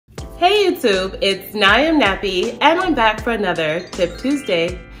Hey YouTube, it's NowIamNappy and I'm back for another Tip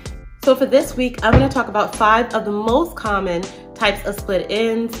Tuesday. So for this week, I'm going to talk about 5 of the most common types of split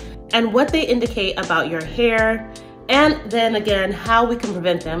ends and what they indicate about your hair, and then again, how we can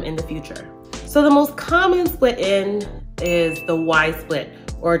prevent them in the future. So the most common split end is the Y split,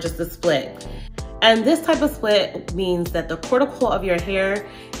 or just a split. And this type of split means that the cortical of your hair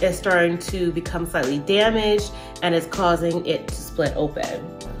is starting to become slightly damaged and is causing it to split open.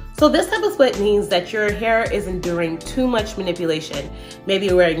 So this type of split means that your hair is enduring too much manipulation. Maybe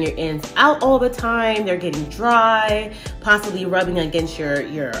you're wearing your ends out all the time, they're getting dry, possibly rubbing against your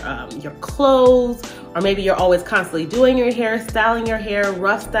clothes, or maybe you're always constantly doing your hair, styling your hair,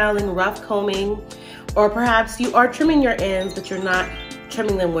 rough styling, rough combing, or perhaps you are trimming your ends, but you're not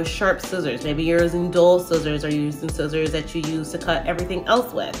trimming them with sharp scissors. Maybe you're using dull scissors, or you're using scissors that you use to cut everything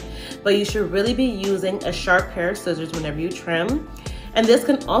else with. But you should really be using a sharp pair of scissors whenever you trim. And this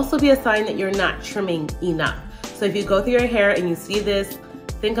can also be a sign that you're not trimming enough. So if you go through your hair and you see this,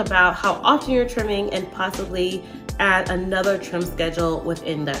 think about how often you're trimming and possibly add another trim schedule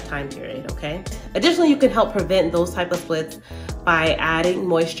within that time period, okay? Additionally, you can help prevent those type of splits by adding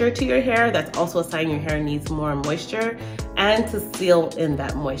moisture to your hair. That's also a sign your hair needs more moisture, and to seal in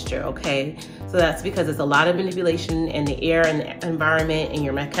that moisture, okay? So that's because there's a lot of manipulation in the air and the environment, and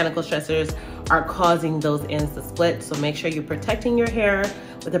your mechanical stressors are causing those ends to split. So make sure you're protecting your hair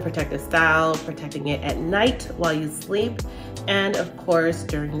with a protective style, protecting it at night while you sleep, and of course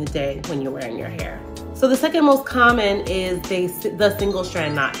during the day when you're wearing your hair. So the second most common is the single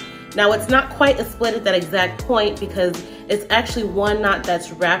strand knot. Now it's not quite a split at that exact point because it's actually one knot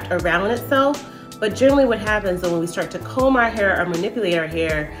that's wrapped around itself, but generally what happens is when we start to comb our hair or manipulate our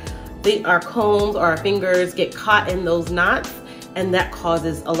hair, our combs or our fingers get caught in those knots, and that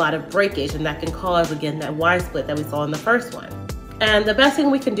causes a lot of breakage, and that can cause, again, that Y split that we saw in the first one. And the best thing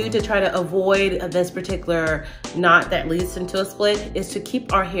we can do to try to avoid this particular knot that leads into a split is to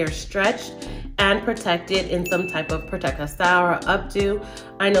keep our hair stretched and protected in some type of protective style or updo.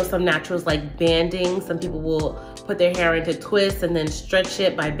 I know some naturals like banding. Some people will put their hair into twists and then stretch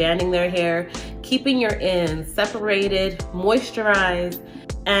it by banding their hair. Keeping your ends separated, moisturized,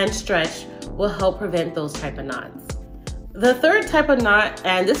 and stretched will help prevent those type of knots. The third type of knot,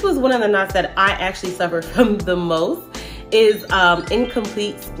 and this was one of the knots that I actually suffered from the most, is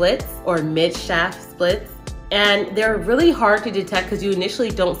incomplete splits or mid-shaft splits. And they're really hard to detect because you initially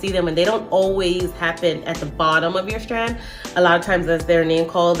don't see them, and they don't always happen at the bottom of your strand. A lot of times, as their name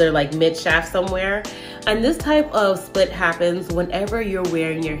called, they're like mid-shaft somewhere. And this type of split happens whenever you're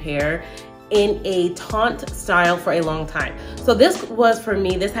wearing your hair in a taunt style for a long time. So this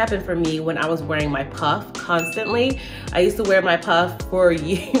happened for me when I was wearing my puff constantly. I used to wear my puff for I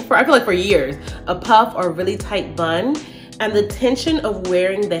feel like for years, a puff or a really tight bun. And the tension of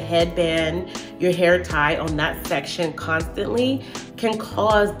wearing the headband, your hair tie on that section constantly can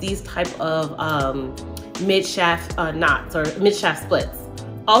cause these type of mid-shaft knots or mid-shaft splits.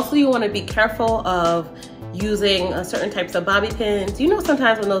 Also, you wanna be careful of using certain types of bobby pins. You know,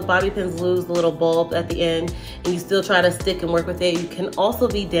 sometimes when those bobby pins lose the little bulb at the end and you still try to stick and work with it, you can also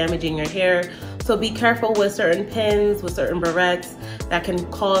be damaging your hair. So be careful with certain pins, with certain barrettes that can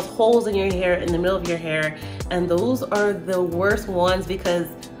cause holes in your hair, in the middle of your hair. And those are the worst ones because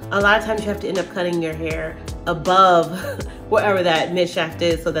a lot of times you have to end up cutting your hair above wherever that mid shaft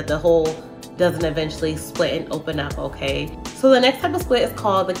is so that the hole doesn't eventually split and open up, okay? So the next type of split is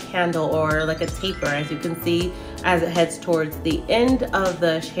called the candle, or like a taper, as you can see as it heads towards the end of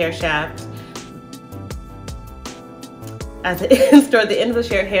the hair shaft. As it ends toward the end of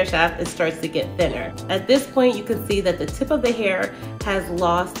the hair shaft, it starts to get thinner. At this point, you can see that the tip of the hair has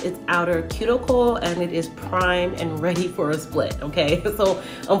lost its outer cuticle and it is prime and ready for a split, okay? So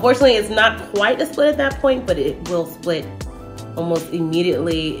unfortunately, it's not quite a split at that point, but it will split almost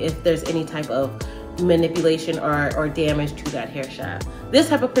immediately if there's any type of manipulation or damage to that hair shaft. This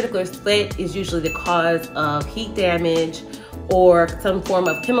type of particular split is usually the cause of heat damage or some form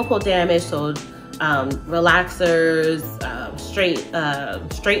of chemical damage, so relaxers,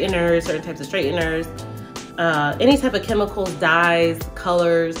 straighteners, certain types of straighteners, any type of chemicals, dyes,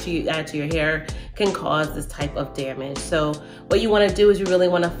 colors you add to your hair can cause this type of damage. So what you want to do is you really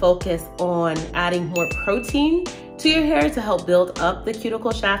want to focus on adding more protein to your hair to help build up the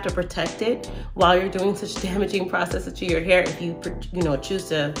cuticle shaft or protect it while you're doing such damaging processes to your hair, if you choose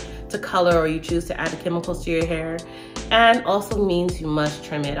to color or you choose to add the chemicals to your hair. And also means you must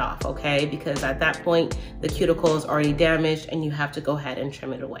trim it off, okay? Because at that point, the cuticle is already damaged and you have to go ahead and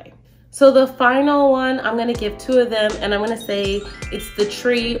trim it away. So the final one, I'm gonna give 2 of them, and I'm gonna say it's the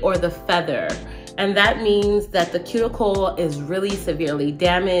tree or the feather. And that means that the cuticle is really severely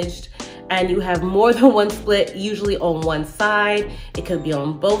damaged and you have more than one split, usually on one side. It could be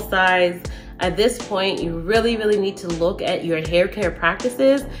on both sides. At this point, you really need to look at your hair care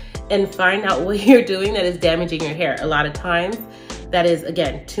practices and find out what you're doing that is damaging your hair. A lot of times, that is,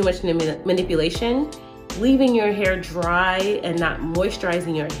 again, too much manipulation, leaving your hair dry and not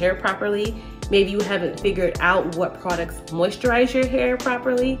moisturizing your hair properly. Maybe you haven't figured out what products moisturize your hair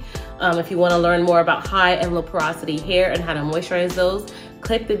properly. If you want to learn more about high and low porosity hair and how to moisturize those,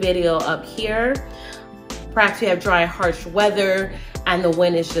 click the video up here. Perhaps you have dry, harsh weather and the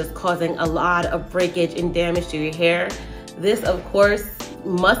wind is just causing a lot of breakage and damage to your hair. This, of course,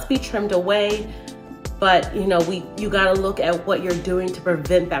 must be trimmed away, but you gotta look at what you're doing to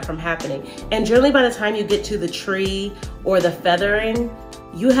prevent that from happening. And generally by the time you get to the tree or the feathering,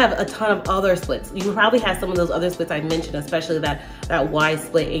 you have a ton of other splits. You probably have some of those other splits I mentioned, especially that wide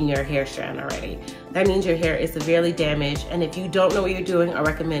split in your hair strand already. That means your hair is severely damaged. And if you don't know what you're doing, I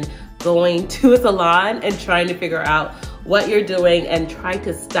recommend going to a salon and trying to figure out what you're doing and try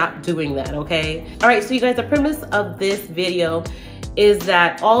to stop doing that, okay? All right, so you guys, the premise of this video is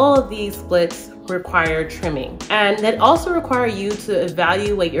that all of these splits require trimming, and that also require you to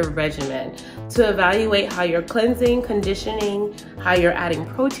evaluate your regimen, to evaluate how you're cleansing, conditioning, how you're adding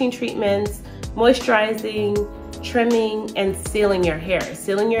protein treatments, moisturizing, trimming, and sealing your hair.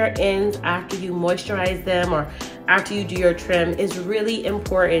 Sealing your ends after you moisturize them or after you do your trim is really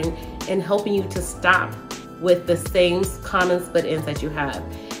important in helping you to stop with the same common split ends that you have.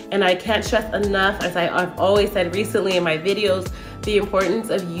 And I can't stress enough, as I've always said recently in my videos, the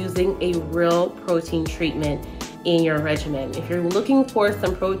importance of using a real protein treatment in your regimen. If you're looking for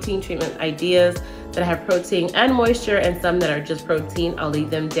some protein treatment ideas that have protein and moisture and some that are just protein, I'll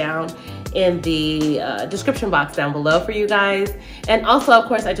leave them down in the description box down below for you guys. And also, of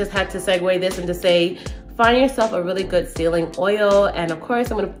course, I just had to segue this and to say, find yourself a really good sealing oil. And of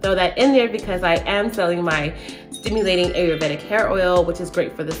course, I'm gonna throw that in there because I am selling my stimulating Ayurvedic hair oil, which is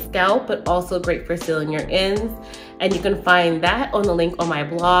great for the scalp, but also great for sealing your ends. And you can find that on the link on my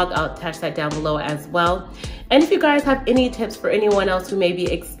blog. I'll attach that down below as well. And if you guys have any tips for anyone else who may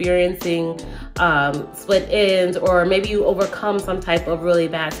be experiencing split ends, or maybe you overcome some type of really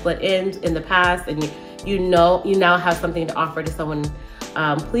bad split ends in the past and you now have something to offer to someone,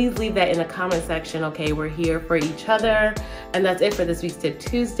 please leave that in the comment section, okay? We're here for each other. And that's it for this week's Tip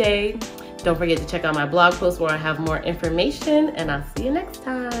Tuesday. Don't forget to check out my blog post where I have more information, and I'll see you next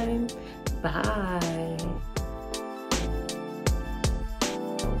time. Bye.